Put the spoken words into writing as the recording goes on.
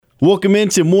Welcome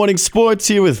into Morning Sports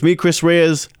here with me, Chris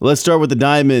Reyes. Let's start with the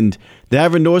Diamond. The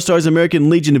Havre North Stars American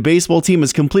Legion baseball team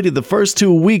has completed the first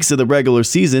 2 weeks of the regular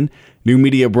season. New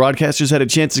media broadcasters had a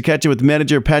chance to catch up with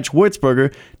manager Pat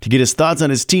Schwartzberger to get his thoughts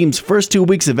on his team's first 2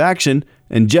 weeks of action,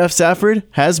 and Jeff Safford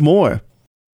has more.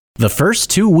 The first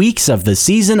 2 weeks of the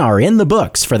season are in the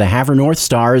books for the Havre North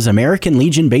Stars American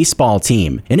Legion baseball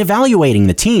team. In evaluating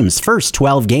the team's first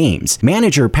 12 games,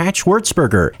 manager Pat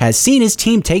Schwartzberger has seen his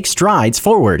team take strides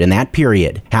forward in that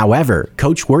period. However,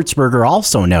 Coach Schwartzberger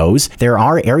also knows there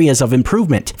are areas of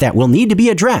improvement that will need to be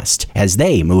addressed as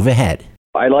they move ahead.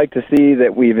 I like to see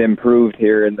that we've improved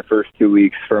here in the first 2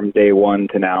 weeks from day one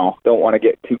to now. Don't want to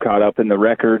get too caught up in the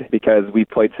record because we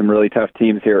played some really tough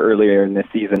teams here earlier in this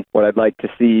season. What I'd like to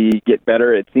see get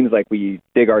better, it seems like we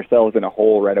dig ourselves in a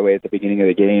hole right away at the beginning of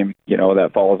the game. You know,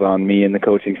 that falls on me and the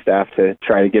coaching staff to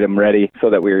try to get them ready so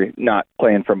that we're not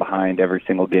playing from behind every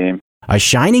single game. A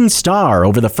shining star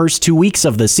over the first 2 weeks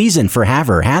of the season for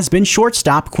Havre has been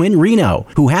shortstop Quinn Reno,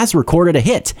 who has recorded a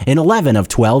hit in 11 of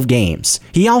 12 games.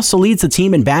 He also leads the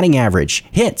team in batting average,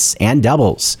 hits, and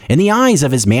doubles. In the eyes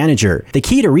of his manager, the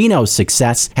key to Reno's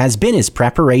success has been his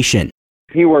preparation.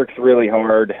 He works really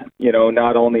hard, you know,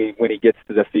 not only when he gets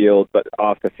to the field, but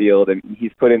off the field. And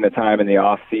he's put in the time in the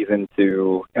off season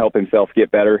to help himself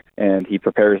get better. And he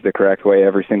prepares the correct way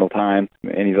every single time.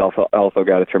 And he's also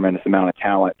got a tremendous amount of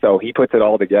talent. So he puts it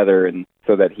all together and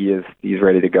so that he's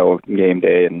ready to go game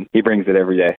day, and he brings it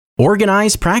every day.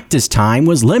 Organized practice time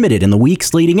was limited in the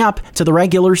weeks leading up to the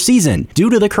regular season due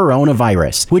to the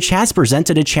coronavirus, which has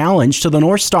presented a challenge to the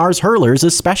North Stars hurlers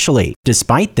especially.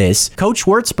 Despite this, Coach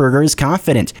Schwartzberger is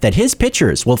confident that his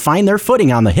pitchers will find their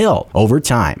footing on the hill over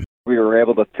time. We were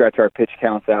able to stretch our pitch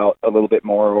counts out a little bit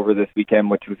more over this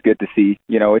weekend, which was good to see.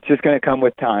 You know, it's just going to come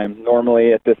with time.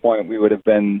 Normally, at this point, we would have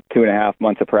been 2.5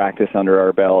 months of practice under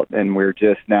our belt, and we're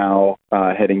just now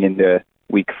heading into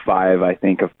week 5, I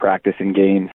think, of practice and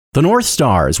games. The North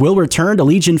Stars will return to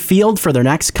Legion Field for their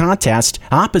next contest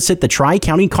opposite the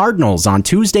Tri-County Cardinals on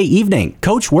Tuesday evening.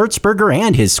 Coach Schwartzberger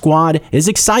and his squad is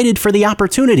excited for the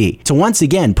opportunity to once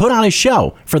again put on a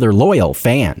show for their loyal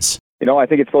fans. You know, I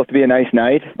think it's supposed to be a nice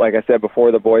night. Like I said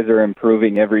before, the boys are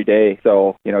improving every day.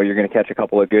 So, you know, you're going to catch a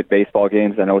couple of good baseball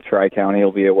games. I know Tri-County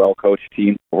will be a well-coached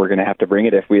team. We're going to have to bring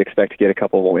it if we expect to get a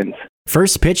couple of wins.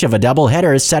 First pitch of a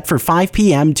doubleheader is set for 5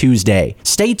 p.m. Tuesday.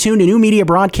 Stay tuned to New Media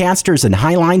Broadcasters and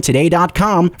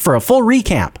HighlineToday.com for a full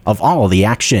recap of all the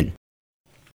action.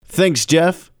 Thanks,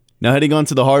 Jeff. Now heading on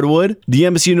to the hardwood, the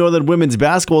MSU Northern women's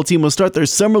basketball team will start their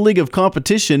Summer League of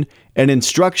Competition and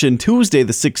Instruction Tuesday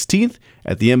the 16th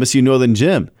at the MSU Northern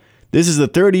Gym. This is the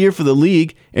third year for the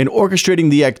league, and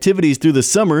orchestrating the activities through the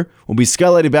summer will be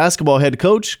Skylight basketball head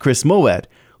coach Chris Mowat,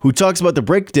 who talks about the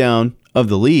breakdown of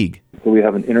the league. So we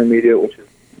have an intermediate, which is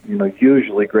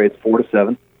usually grades 4 to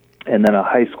 7, and then a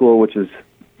high school, which is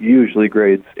usually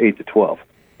grades 8 to 12.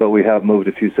 But we have moved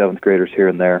a few 7th graders here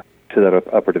and there to that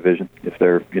upper division. If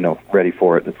they're, ready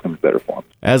for it, it's going to be better for them.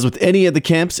 As with any of the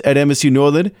camps at MSU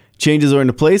Northern, changes are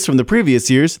in place from the previous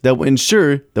years that will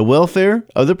ensure the welfare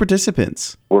of the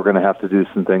participants. We're going to have to do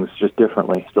some things just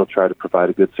differently, still try to provide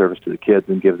a good service to the kids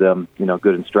and give them,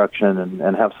 good instruction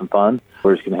and have some fun.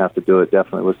 We're just going to have to do it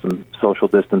definitely with some social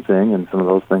distancing and some of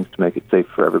those things to make it safe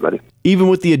for everybody. Even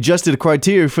with the adjusted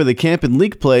criteria for the camp and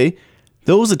league play,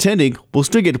 those attending will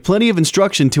still get plenty of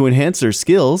instruction to enhance their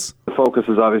skills. The focus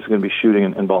is obviously going to be shooting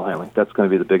and ball handling. That's going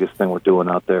to be the biggest thing we're doing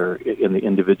out there in the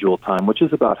individual time, which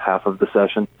is about half of the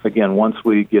session. Again, once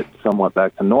we get somewhat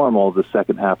back to normal, the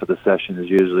second half of the session is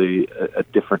usually a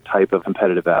different type of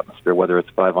competitive atmosphere, whether it's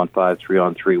 5-on-5,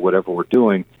 3-on-3, whatever we're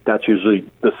doing. That's usually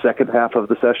the second half of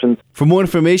the sessions. For more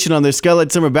information on their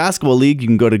Skylight Summer Basketball League, you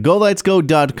can go to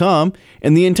GoLightsGo.com,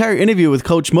 and the entire interview with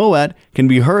Coach Mowat can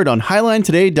be heard on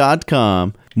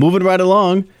HighlineToday.com. Moving right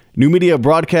along, New Media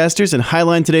Broadcasters and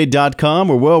HighlineToday.com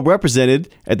were well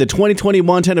represented at the 2020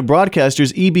 Montana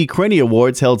Broadcasters E.B. Craney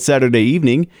Awards held Saturday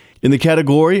evening. In the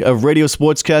category of Radio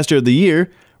Sportscaster of the Year,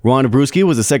 Ron Brewski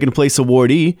was a second-place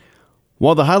awardee,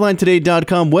 while the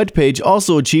HighlineToday.com webpage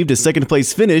also achieved a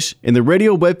second-place finish in the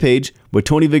radio webpage with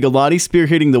Tony Vigalotti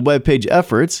spearheading the webpage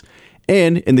efforts,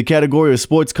 and in the category of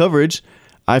sports coverage,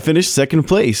 I finished second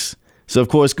place. So, of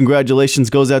course, congratulations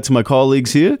goes out to my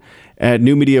colleagues here at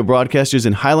New Media Broadcasters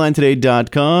and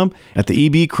HighlineToday.com at the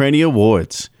E.B. Craney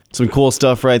Awards. Some cool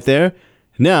stuff right there.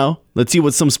 Now, let's see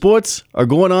what some sports are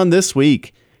going on this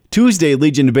week. Tuesday,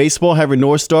 Legion Baseball Havre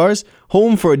North Stars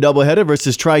home for a doubleheader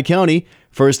versus Tri-County.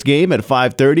 First game at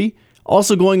 5:30.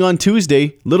 Also going on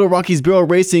Tuesday, Little Rockies Barrel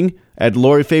Racing at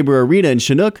Lori Faber Arena in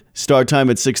Chinook. Start time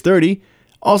at 6:30.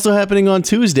 Also happening on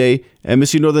Tuesday,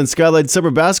 MSU Northern Skyline Summer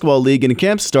Basketball League and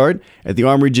camp start at the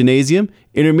Armory Gymnasium.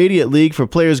 Intermediate League for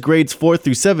players grades 4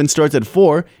 through 7 starts at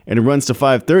 4 and runs to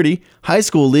 5:30. High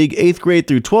School League 8th grade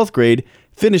through 12th grade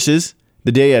finishes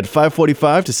the day at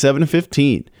 5:45 to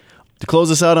 7:15. To close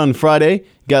us out on Friday,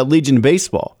 got Legion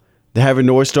Baseball. The Havre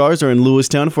North Stars are in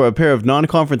Lewistown for a pair of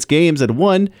non-conference games. At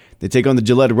 1, they take on the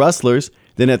Gillette Rustlers.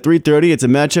 Then at 3:30, it's a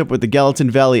matchup with the Gallatin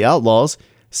Valley Outlaws.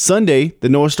 Sunday, the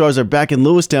North Stars are back in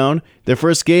Lewistown. Their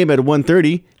first game at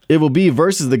 1:30, it will be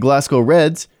versus the Glasgow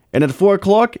Reds. And at 4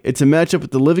 o'clock, it's a matchup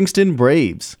with the Livingston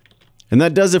Braves. And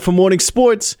that does it for morning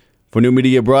sports. For New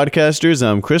Media Broadcasters,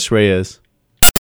 I'm Chris Reyes.